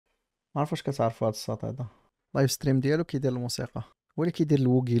ما عرف واش كتعرفوا هذا الساط هذا. لايف ستريم ديالو كيدير الموسيقى، هو اللي كيدير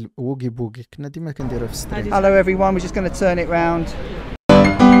الووغي بوغي، كنا ديما كنديروه في ستريم. Hello everyone, we're just going to turn it round.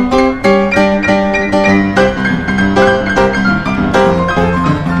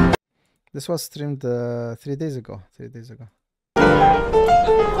 This was streamed 3 days ago.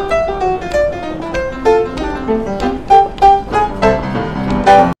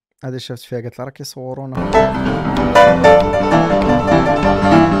 هذه شفت فيها قالت لها راه كيصورونا.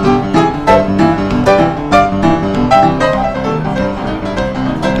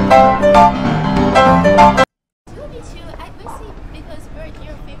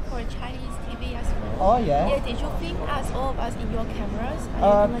 Oh yeah. Yeah, did you film us, all of us, in your cameras?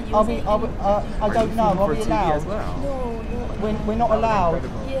 I don't know. Are we allowed? No. We're not allowed.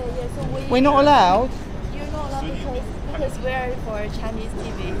 Yeah. So We're not allowed. You're not allowed because we're for Chinese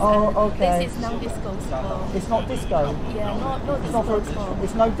TV. Oh, okay. This is non-disclosable. It's not disco. Yeah, not disclosable.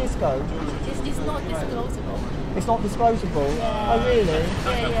 It's no disco. It's not disclosable. It's not disclosable. Yeah. Oh really?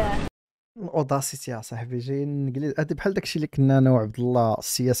 Yeah. الاوداسيتي يا صاحبي جايين الانجليز. هادي بحال داكشي اللي كنا انا وعبد الله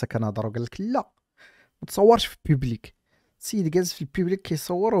السياسه كنهضروا، قال لك لا ما تصورش في البيبليك. السيد جالس في البيبليك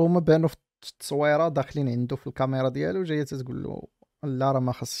كيصور وهما بانوا في التصويره داخلين عنده في الكاميرا ديالو، جايه تقول له لا راه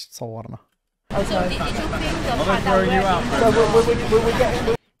ما خاصش تصورنا. So did you film the part that we're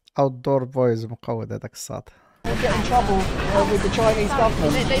getting outdoor boys مقود هذاك الساط. we'll get in trouble with the Chinese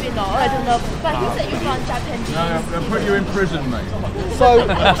government. Maybe not, I don't know. But he said you found Japanese. No, they'll put you in prison, mate. So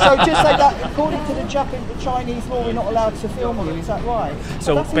just say that according to the Chinese law, we're not allowed to film you. Is that right?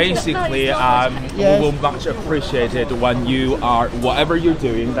 So basically, we will much appreciate it when you are whatever you're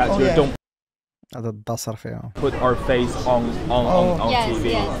doing that you don't هذا الدصر فيها. put our face on TV.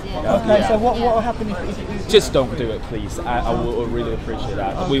 Okay, so what will happen if Just don't do it, please. I will really appreciate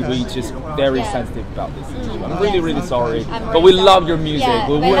that. We just very sensitive about this issue. I'm really sorry, but we love your music.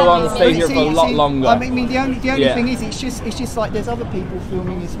 We would want to stay here for a lot longer. I mean, the only thing is, it's just like there's other people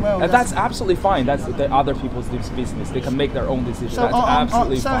filming as well. That's absolutely fine. That's the other people's business. They can make their own decisions. So, that's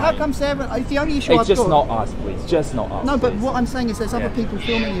absolutely fine. So how come Sarah? The only issue it's just not us, please. Just not us. No, but what I'm saying is there's other people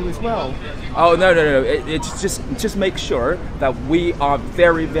filming you as well. Oh no! It's just make sure that we are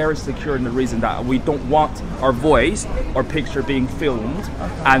very secure in the reason that we don't want our voice or picture being filmed,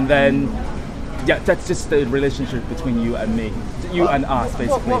 and then that's just the relationship between you and me, you and us,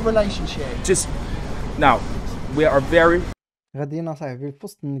 basically. What relationship? Just now, we are very. غادينا صاحبي في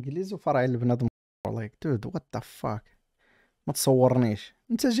وسط الانجليز وفرعين البنادم لايك دود وات ذا فاك، ما تصورنيش.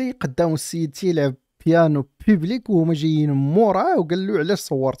 انت جاي قدام السيد تيلعب بيانو بيبليك وهما جايين موراه وقال له علاش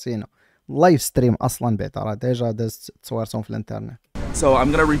صورتينا لايف ستريم اصلا بعدا راه ديجا دازت تصويرتهم في الانترنت. So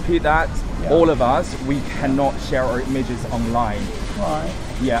I'm gonna repeat that. All of us, we cannot share our images online. Right.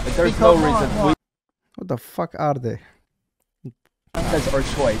 Yeah, there's no reason. What the fuck are they? That's our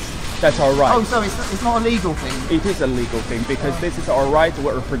choice. That's our right. Oh, so it's not a legal thing. It is a legal thing because this is our right.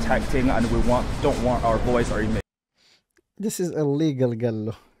 We're protecting, and we don't want our voice or image. This is illegal,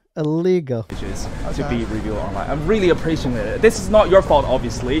 gallo. Illegal to be reviewed online. I'm really appreciating it. This is not your fault,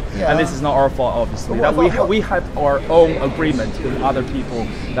 obviously, and this is not our fault, obviously. That we have our own agreement with other people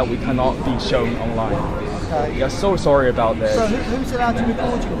that we cannot be shown online. Okay. Yeah, so sorry about this. So who's allowed to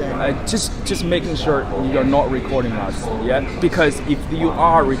record you then? Just making sure you're not recording us, yeah? Because if you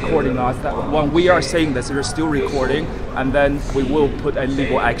are recording us, that when we are saying this, you're still recording, and then we will put a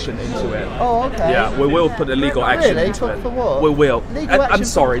legal action into it. Oh, okay. Yeah, we will put a legal action into it. For what? We will. I'm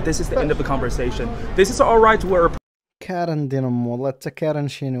sorry. This is the but end of the conversation. This is all right. We're كارن دينامو والله حتى كارن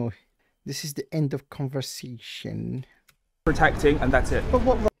شنوي. This is the end of conversation. protecting, and that's it. But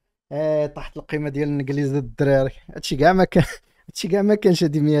what? طاحت القيمه ديال الانجليز ضد الدراري. هادشي كاع ما كان، هادشي كاع ما كانش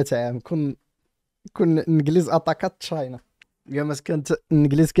هادي 100 عام. كون الانجليز اتاكات تشاينا كاع ما كانت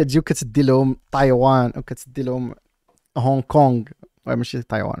الانجليز كتجي وكتدي لهم تايوان وكتدي لهم هونغ كونغ، ماشي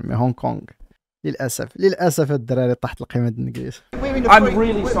تايوان مي هونغ كونغ. للاسف الدراري طاحت القيمه ديال الانجليز. I'm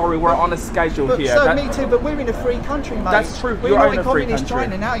really sorry. We're on a schedule here. So me too, but we're in a free country, mate. That's true. We're not in communist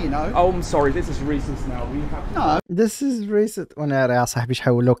China now, you know. Oh, I'm sorry. This is racist now. We have. No. This is racist. وانا يا صاحبي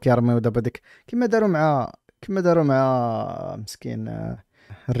شحال كيرميو دابا ديك كما داروا مع مسكين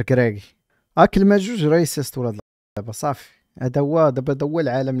الركراكي. كلمه جوج ريسيست ولاد دابا صافي. هذا هو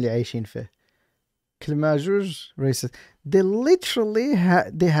العالم اللي عايشين فيه. كلمه جوج ريسيست. They literally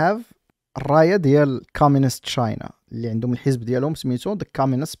they have الرايه ديال كوميونست تشاينا اللي عندهم الحزب ديالهم سميتو ذا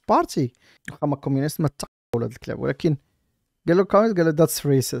كوميونست بارتي. واخا ما كوميونست ما تقول هذا الكلام، ولكن قالوا كوميونست قالوا ذاتس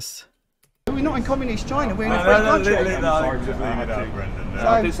ريسيست. We're not in communist China. We're in a free country.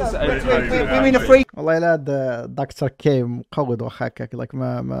 We're in a free. والله لا دكتور كيم مقود واخا هكاك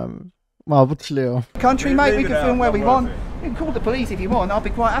ما هبطش ليهم. Country, mate. We can film where we want. You can call the police if you want. I'll be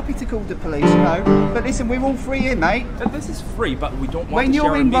quite happy to call the police, you know. But listen, we're all free here, mate. This is free, but we don't want When to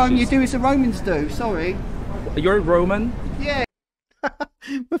you're share in Rome, you images. do as the Romans do. Sorry. You're Roman? Yeah.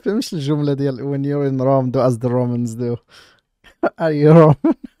 ما فهمش الجملة ديال when you're in Rome do as the Romans do. Are you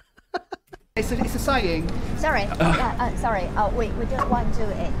Roman? It's a saying. Sorry. Sorry. We don't want to do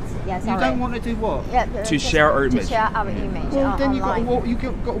it. Yeah, sorry. You don't want to do what? Yeah, To share our to image. share our image Well, then you've got to online. walk. You've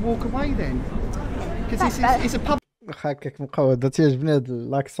got to walk away then. Because it's a public هكاك مقود تيعجبني هاد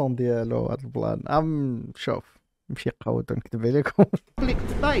لاكسون ديالو هاد البلان شوف نمشي قود نكتب عليكم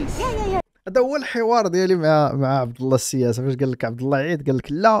space. هذا هو الحوار ديالي مع عبد الله السياسه فاش قال لك عبد الله عيد قال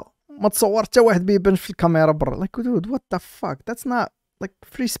لك لا ما تصور حتى واحد بيبان في الكاميرا برا لايك دود وات ذا فاك ذاتس نوت لايك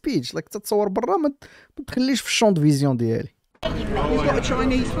فري سبيتش لايك تتصور برا ما تخليش في الشون دو فيزيون ديالي. You've got a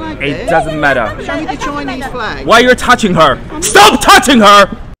Chinese flag It there. doesn't matter. Show me the Chinese flag. Why you're touching her? Stop touching her!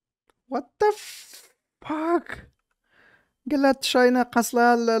 وات ذا فاك قال لها تشاينا قاص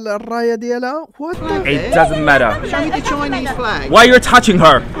لها الرايه ديالها وات ذا It doesn't matter. Show me the Chinese flag. Why you're touching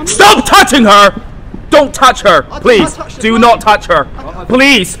her? Stop touching her! Don't touch her! Please, do not touch her!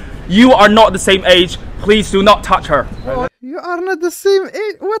 Please, you are not the same age. Please do not touch her. You are not the same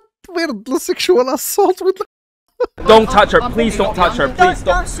age. What weird sexual assault with Don't touch her. Please don't touch her. Please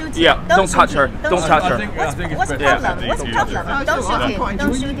Don't shoot him. Yeah, don't touch her. Don't touch her. I think What's it's the better. problem? What's the problem? Don't shoot him.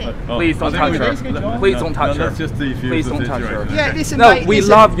 Don't shoot him. Please don't touch her. Please don't touch her. Let's just defuse Please the don't touch her. situation. Yeah, listen, No, mate, we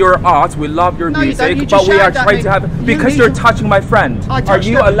listen. love your art, we love your No, you music, don't. You but just we are shouted at trying me. to have You because need you're to- touching my friend. I Are touched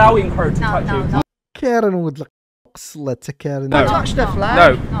you her. allowing her to touch you? No. كارن ود قصله كارن I touched the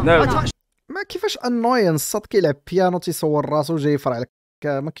flag. No, I no. touched. ما كيفاش انوين الصاد كيلعب بيانو تيصور راسو جاي يفرع لك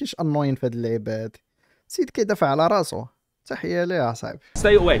ما كاينش انوين في هاد اللعيبه هادي سيد كيدافع على راسو تحيه ليه يا صاحبي.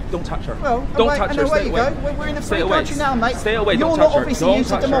 Stay away. Don't touch her. Well, Don't away, touch and her. away Stay you away. go. We're in a Stay free away. country now, mate. Stay away. You're Don't not touch her. obviously Don't used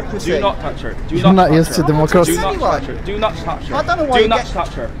to touch her. democracy. Do not touch her. Do You're not not used touch to her. democracy. Do not Anyway. touch her. Do not touch her. I don't know why Do you not get-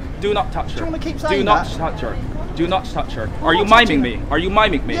 touch her. Do not touch her. Do you wanna keep Do saying not that? touch her. Do not touch her. I'm Are you not touching miming me? her. Are you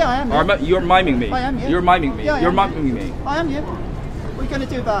miming me? Yeah, I am, yeah. You're miming me. I am, yeah. You're miming me. Yeah, I You're am, miming me. I am, yeah. What are you going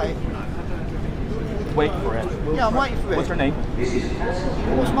to do about it? Wait for it. Yeah, I'm waiting for it. What's her name?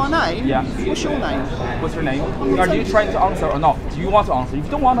 What's my name? Yeah. What's your name? What's her name? Are you trying to answer or not? Do you want to answer? If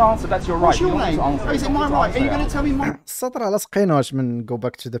you don't want to answer, that's your right. What's You your don't need name? to answer. Oh, is You it don't my need to right? Are you answer. going to tell me my... السطر على سقيناش من جو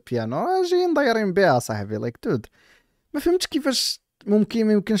باك تو ذا بيانو جايين دايرين بها صاحبي لايك دود ما فهمتش كيفاش ممكن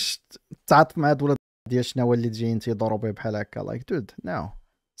ما يمكنش تعاطف مع هاد الولاد ديال شناوا اللي جايين تيضربوا به بحال هكا لايك دود نو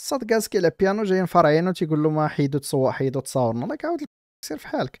الصاد كاز كيلعب بيانو جايين فرعينو تيقول له ما حيدوا تصور حيدوا تصاورنا لايك عاود سير في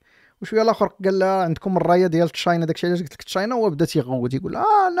حالك وشويه الاخر قال لها عندكم الرايه ديال تشاينا داكشي علاش قلت لك تشاينا هو بدا تيغوت يقول لا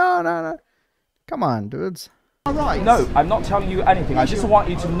لا لا كمان دودز right? No, I'm not telling you anything. I just want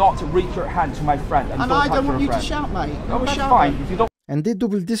you to not reach your hand to my friend and, And don't I touch don't want your you to friend. shout, mate. No, I'm a that's shouter. fine. If you don't عندي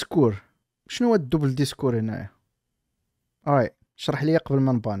دوبل ديسكور شنو هو الدوبل ديسكور هنايا alright شرح لي قبل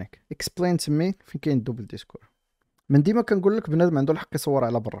ما نبانيك explain to me فين كاين الدوبل ديسكور من ديما كنقول لك بنادم عنده الحق يصور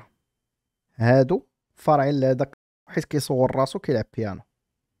على برا هادو فرعين لهداك حيت كيصور راسو كيلعب بيانو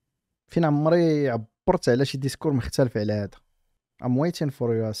فين عمري عبرت على شي ديسكور مختلف على هذا I'm waiting for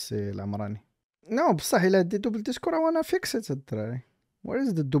you السي العمراني نو بصح الا دي دوبل ديسكور وانا فيكسيت الدراري where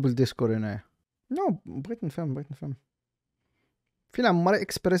is the دوبل ديسكور هنايا نو بغيت نفهم فين عمري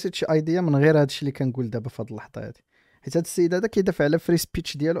اكسبريسيت شي ايديا من غير هادشي اللي كنقول دابا في هاد اللحظه هادي حيت هاد السيد هذا كيدافع على فري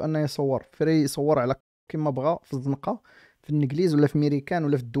سبيتش ديالو انه يصور فري يصور على كما بغا في الزنقه في الانجليز ولا في امريكان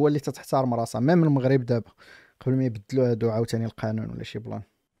ولا في الدول اللي تتحترم راسها ميم المغرب دابا قبل ما يبدلوا هادو عاوتاني القانون ولا شي بلان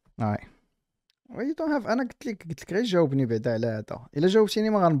هاي وي دون هاف انا قلت لك غير جاوبني بعدا على هذا الا جاوبتيني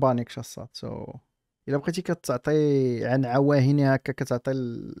ما غنبانيكش الصاد سو الا بقيتي كتعطي عن عواهني هكا كتعطي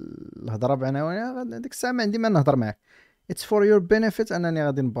الهضره بعناوين ديك الساعه ما عندي ما نهضر معاك اتس فور يور بينيفيت انني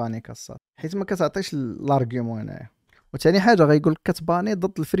غادي نبانيك الصاد حيت ما كتعطيش الارغيومون هنايا وثاني حاجه غايقول لك كتباني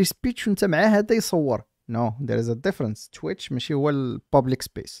ضد الفري سبيتش وانت مع هذا يصور نو ذير از ا ديفرنس تويتش ماشي هو البابليك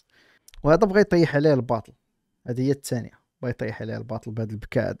سبيس وهذا بغى يطيح عليه الباطل هذه هي الثانيه بغى يطيح عليه الباطل بهذا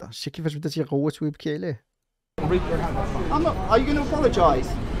البكاء هذا شتي كيفاش بدا تيغوت ويبكي عليه reach your hand. I'm not... Are you going to apologise?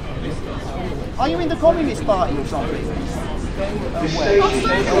 Are you in the Communist Party or something?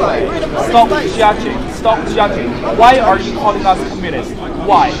 Stop judging. Stop judging. Why are you calling us communists?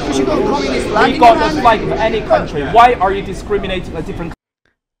 Why? Because you've got a communist flag We in got your the hand. flag of any country. Why are you discriminating a different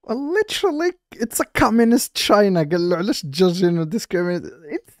literally it's a communist China قال له علاش تجرجينو discriminate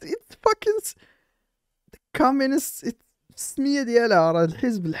it's fucking the communist السميه ديالها راه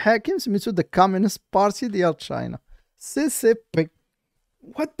الحزب الحاكم سميتو the communist party ديال تشاينا سي سي بي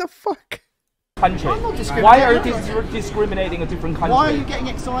what the fuck country. I'm not discriminating. Why are you discriminating a different country? Why are you getting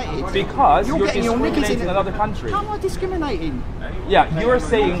excited? Because you're getting your knickers discriminating another country. How am I discriminating? Yeah, you're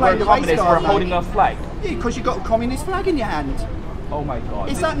saying we're communists, we're holding a flag. Yeah, because you've got a communist flag in your hand. Oh my God.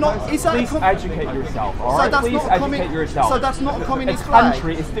 Is that not? Is that Please educate yourself, So alright? that's Please not a educate yourself. So that's not a A communist flag.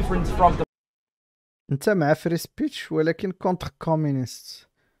 country is different from the انت مع فري سبيتش ولكن كونتر كومونيست.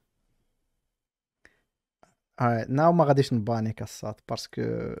 ناو ما غاديش نبانيك الصاد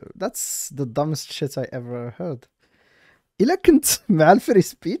باسكو that's the dumbest shit I ever heard. الا كنت مع الفري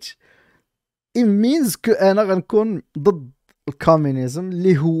سبيتش it means كو انا غنكون ضد الكومونيزم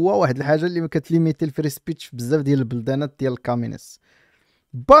اللي هو واحد الحاجه اللي ما كتليميتي الفري سبيتش في بزاف ديال البلدانات ديال الكومونيست.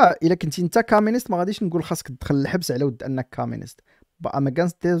 الا كنتي انت كومونيست ما غاديش نقول خاصك تدخل الحبس على ود انك كومونيست. but I'm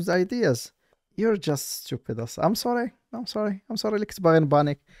against those ideas. You're just stupid. I'm sorry اللي كنت باغي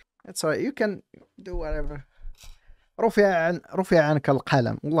نبانيك. It's alright. You can do whatever. رفع عنك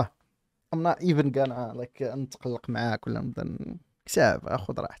القلم والله. I'm not even gonna like نتقلق معاك ولا نبدا كتاب.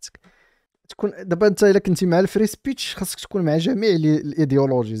 اخذ راحتك. تكون دابا انت الا كنتي مع الفري سبيتش خاصك تكون مع جميع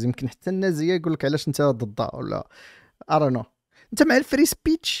الايديولوجيز. يمكن حتى النازيه يقول لك علاش انت ضدها ولا I don't know. انت مع الفري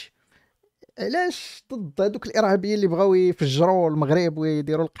سبيتش علاش ضد هذوك الارهابيين اللي بغاو يفجروا المغرب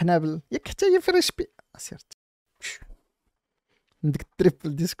ويديروا القنابل؟ ياك حتى هي فري سبيتش سيرت عندك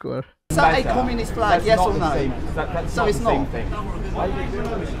التريبل ديسكور. Is that a communist flag? Yes or no? So it's not.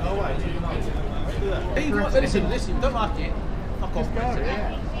 Listen, don't like it.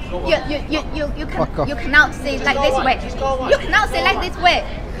 Fuck off. You cannot say like this way. You cannot say like this way.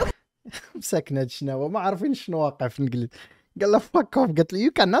 مساكن هاد شناوا ما عارفين شنو واقع في الانجليزي. قال له fuck off. قالت له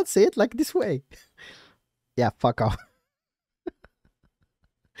you cannot say it like this way. yeah fuck off.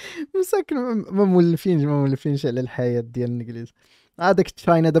 مساكن ما مولفينش على الحياة ديال الانجليز. هذاك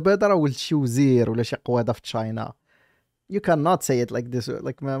تشاينا دابا راه ولد شي وزير ولا شي قواده في تشاينا. you cannot say it like this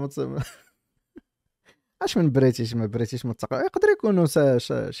like ما اش من بريتيش ما يقدر يكونوا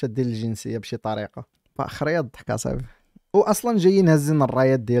شادين الجنسيه بشي طريقه. اخريا الضحك اصاحبي. واصلا جايين هازين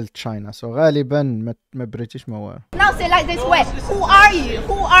الرايات ديال تشاينا سو غالبا ما بريتيش ما والو. Now say like this way. Who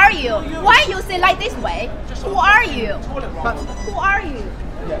are you? Why you say like this way? Who are you?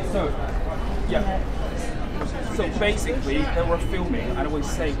 So basically, they were filming and I was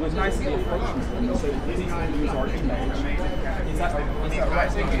saying, it was nice to get questions from them, so please use our image. Is that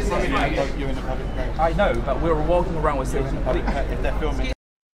right? I know, but we were walking around with saying, if they're filming.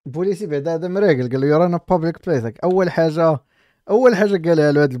 البوليسي بعد هذا مراقل قال له يو رانا بابليك بليس. اول حاجه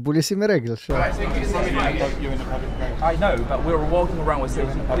قالها له هذا البوليسي مراقل. I know, but we were walking around with saying,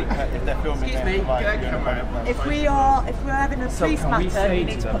 if they're filming. Excuse me, if we're having a police matter, you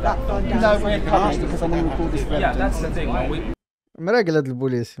need to put that phone down. No, we're public because I'm going to record this for Yeah, that's the thing. مراقل هذا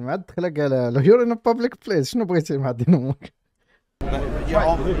البوليسي مع الدخله قالها له يو رانا بابليك بليس. شنو بغيتي مع دين امك؟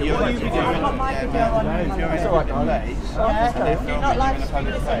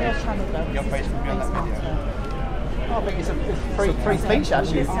 free speech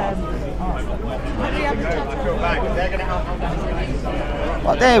actually.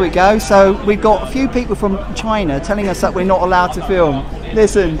 Right, there we go. So we've got a few people from China telling us that we're not allowed to film.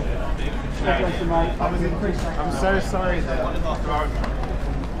 Listen. I'm so sorry that.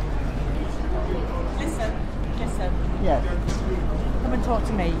 Listen. Yeah. Come and talk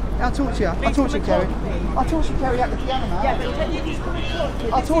to me. I'll talk to you. I'll talk to you, Kerry. I'll talk to you, Kerry, at the piano, man. Yeah, but can you just come and talk to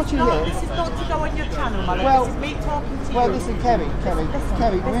me? I'll talk to you here. This is not to go on your channel, my love. Well- This is me talking to Well, you. listen,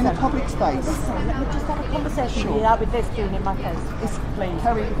 Kerry, we're in a public space. Listen, let me just have a conversation without with this doing in my face. Please.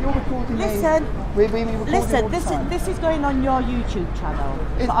 Kerry, if you're recording me... Listen. We record Listen, all the time. this is going on your YouTube channel.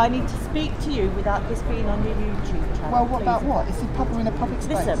 But I need to speak to you without this being on your YouTube channel. Well, what please. about what? We're in a public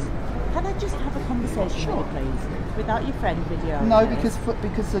space. Listen, can I just have a conversation with you, please? Without your friend video. No, because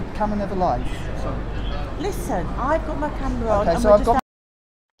the camera never lies. Listen, I've got my camera on Okay, and so we're I've just got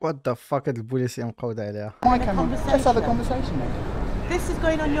What the fuck هاد البوليسي مقود عليها. my camera. Let's have a conversation then. This is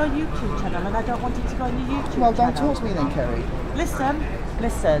going on your YouTube channel and I don't want it to go on your YouTube Well, channel. don't talk to me then, Kerry.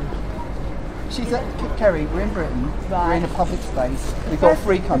 Listen. She's at Kerry. We're in Britain. We're in a public space. We've got a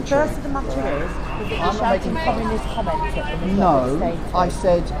free country. The first of the matter is that I'm you're not shouting making communist comments at them. No, I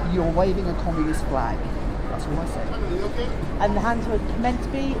said you're waving a communist flag. That's all I said. And the hands were meant to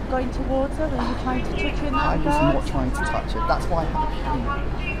be going towards her. Were you trying to touch her in that I was regard? not trying to touch it. That's why I have a camera.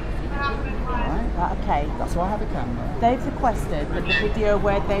 Right, okay. That's why I have a camera. They've requested that the video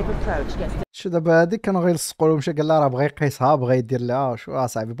where they've approached gets شو دابا هادي كانوا غير يلصقوا له مشى قال لها راه بغى يقيسها بغى يدير لها شو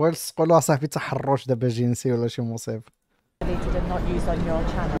اصاحبي بغا يلصقوا له اصاحبي تحرش دابا جنسي ولا شي مصيبه. deleted and not used on your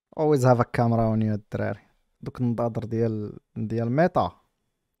channel. always have a camera on you الدراري. دوك النظاظر ديال ميتا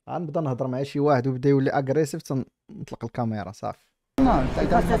غنبدا نهضر مع شي واحد وبدا يولي اغريسيف تنطلق الكاميرا صافي. No, they Because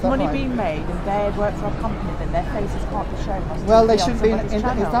don't have there's that money right. being made and they work for a company that their faces can't be shown on Well, they TV on should be. somebody's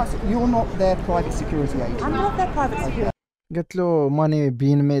channel. If that's, you're not their private security agent. I'm not their private security. قالت له ماني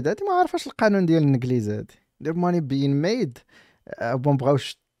بين ميد. هادي ما عارفاش القانون ديال الانجليزي. هادي دير ماني بين ميد ما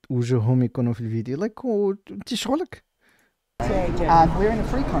بغاوش وجوههم يكونوا في الفيديو. لايك انت شغلك. And we're in a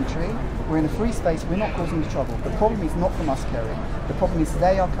free country, we're in a free space, we're not causing you trouble. The problem is not from us, Kerry. The problem is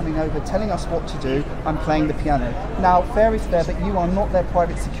they are coming over, telling us what to do. I'm playing the piano. Now, fair is fair, but you are not their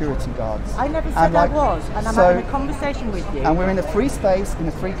private security guards. I never said I was, and I'm having a conversation with you. And we're in a free space, in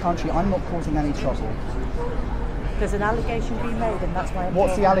a free country. I'm not causing any trouble. There's an allegation being made, and that's why I'm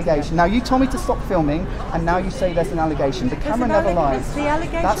What's the allegation? Now, you told me to stop filming, and now you say there's an allegation. The camera never lies. The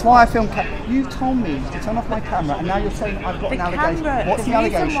allegation. That's why I filmed. You told me to turn off my camera, and now you're saying I've got an allegation. What's the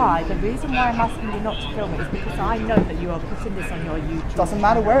allegation? The reason why I'm asking you not to film it is because I know that you are putting this on your YouTube. Doesn't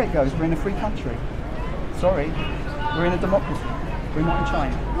matter where it goes. We're in a free country. Sorry, we're in a democracy. We're not in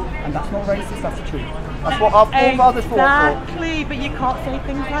China, and that's not racist. That's the truth. That's what our forefathers fought for. Exactly, but you can't say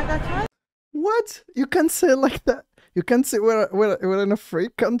things like that, right? What? You can't say like that. You can't say we're in a free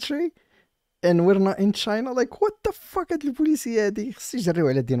country and we're not in China. Like what the fuck? هاد البوليسية هادي خص يجريو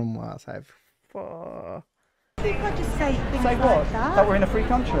على دين امها صاحبي. You can't just say things Say like what? that. That we're in a free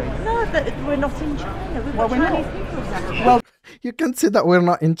country. No, but we're not in China. We've got Well, we're Chinese not. people exactly. Well, You can't say that we're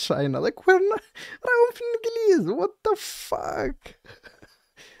not in China. Like we're not. راهم في الانجليز. What the fuck?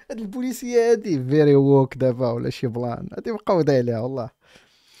 هاد البوليسية هادي very woke دابا ولا شي بلان. هادي مقودة عليها والله.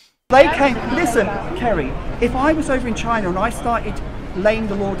 they came. Listen, Kerry. If I was over in China and I started laying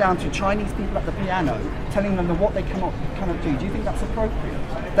the law down to Chinese people at the piano, telling them what they cannot do you think that's appropriate?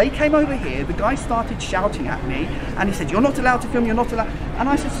 They came over here. The guy started shouting at me, and he said, "You're not allowed to film. You're not allowed." And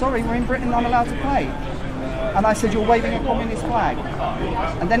I said, "Sorry, we're in Britain. I'm allowed to play." And I said, "You're waving a communist flag."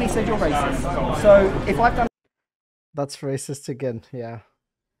 And then he said, "You're racist." So if I've done That's racist again. Yeah.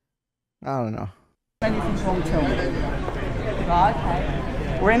 I don't know. anything wrong, tell me. Right, okay.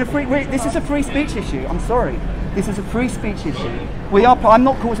 We're in a free. This is a free speech issue. I'm sorry. This is a free speech issue. I'm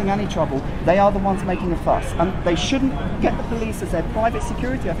not causing any trouble. They are the ones making a fuss, and they shouldn't get the police as their private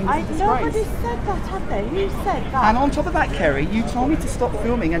security. I think it's a disgrace. Nobody said that, have they? Who said that? And on top of that, Kerry, you told me to stop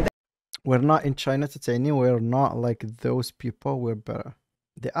filming, and We're not in China تتعني we're not like those people. We're better.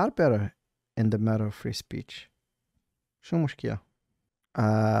 They are better in the matter of free speech. شو المشكلة؟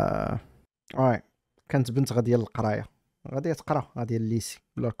 alright. كانت بنت غادية للقراية. غادية تقرا غادية للليسي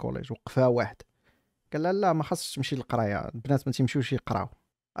ولا الكوليج. وقفها واحد قال لها لا ما خاصش تمشي للقراية. البنات ما تيمشيوش يقراو.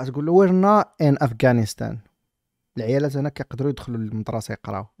 تقول له we're not in Afghanistan. العيالات هنا كيقدروا يدخلوا للمدرسة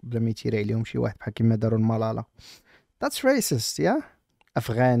يقراو بلا ما يتيري عليهم شي واحد بحال كيما داروا الملالة. That's racist, yeah?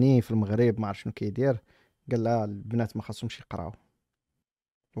 أفغاني في المغرب ما عرف شنو كيدير قال لها البنات ما خاصهمش يقراو.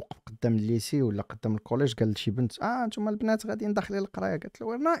 وقف قدام الليسي ولا قدام الكوليج قال لشي بنت نتوما البنات غاديين داخلين للقرايه. قالت له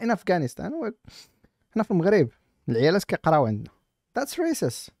we're not in Afghanistan. حنا في المغرب العيالات كيقراو عندنا. That's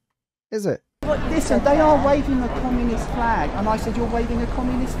racist, is it? listen, they are waving a communist flag, and I said you're waving a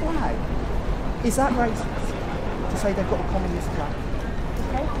communist flag. Is that racist to say they've got a communist flag?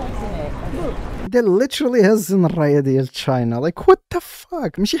 They literally هزن الرايه ديال تشاينا. Like what the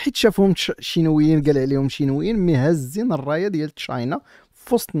fuck? ماشي حيت شافهم شينويين قال عليهم شينويين، مي هزين الرايه ديال تشاينا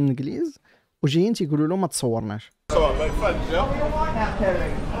في وسط الانجليز وجايين تيقولوا له ما تصورناش. Here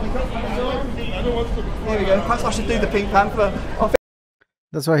we go. Perhaps I should do the Pink Panther.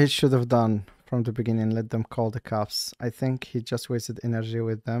 That's what he should have done from the beginning. Let them call the cops. I think he just wasted energy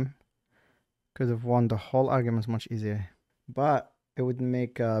with them. Could have won the whole argument much easier. But it would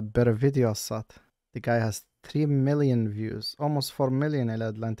make a better video asat. The guy has 3 million views, almost 4 million على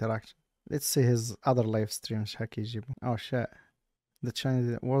هاد الانتراكشن. Let's see his other live streams شحال كيجيبو. Oh shit. The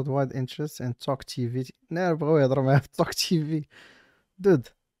Chinese worldwide interest in Talk TV. نار بغاو يهضروا معاه في Talk TV. Dude.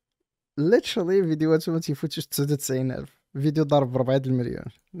 Literally فيديوهاتو ما تيفوتوش 99,000. فيديو ضرب ب4 مليون.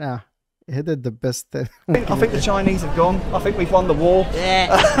 Nah. He did the best thing. I think the Chinese have gone. I think we've won the war. Yeah,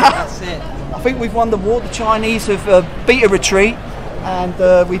 that's it. I think we've won the war. The Chinese have beat a retreat, and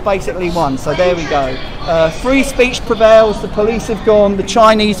we basically won. So there we go. Free speech prevails. The police have gone. The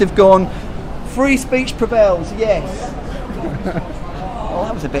Chinese have gone. Free speech prevails. Yes. Oh,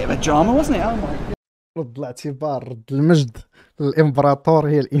 that was a bit of a drama, wasn't it? Oh my. رد الاعتبار، رد المجد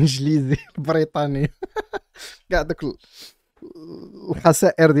للامبراطورية الانجليزي البريطاني. كاع دوك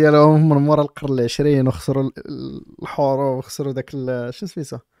الخسائر ديالهم من مورا القرن العشرين، وخسروا الحروب، وخسروا داك شنو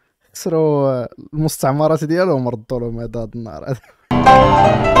سميتو، خسروا المستعمرات ديالهم، ردوا لهم هذا النهار هذا.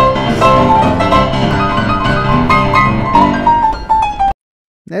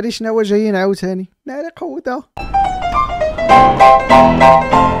 ناري شناوا جايين عاوتاني، ناري قودة.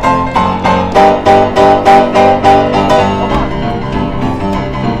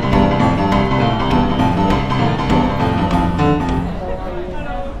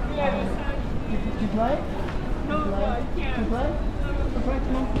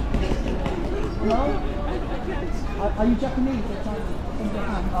 Are you Japanese or Chinese? From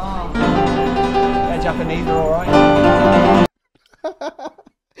Japan. Ah. Yeah, Japanese are alright.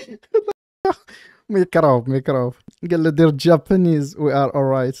 ميكروب قال له دير جابانيز وي ار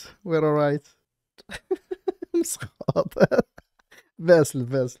اورايت وير اورايت. مسخوط.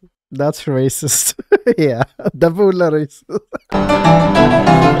 باسل. That's racist. Yeah. دابا ولا racist.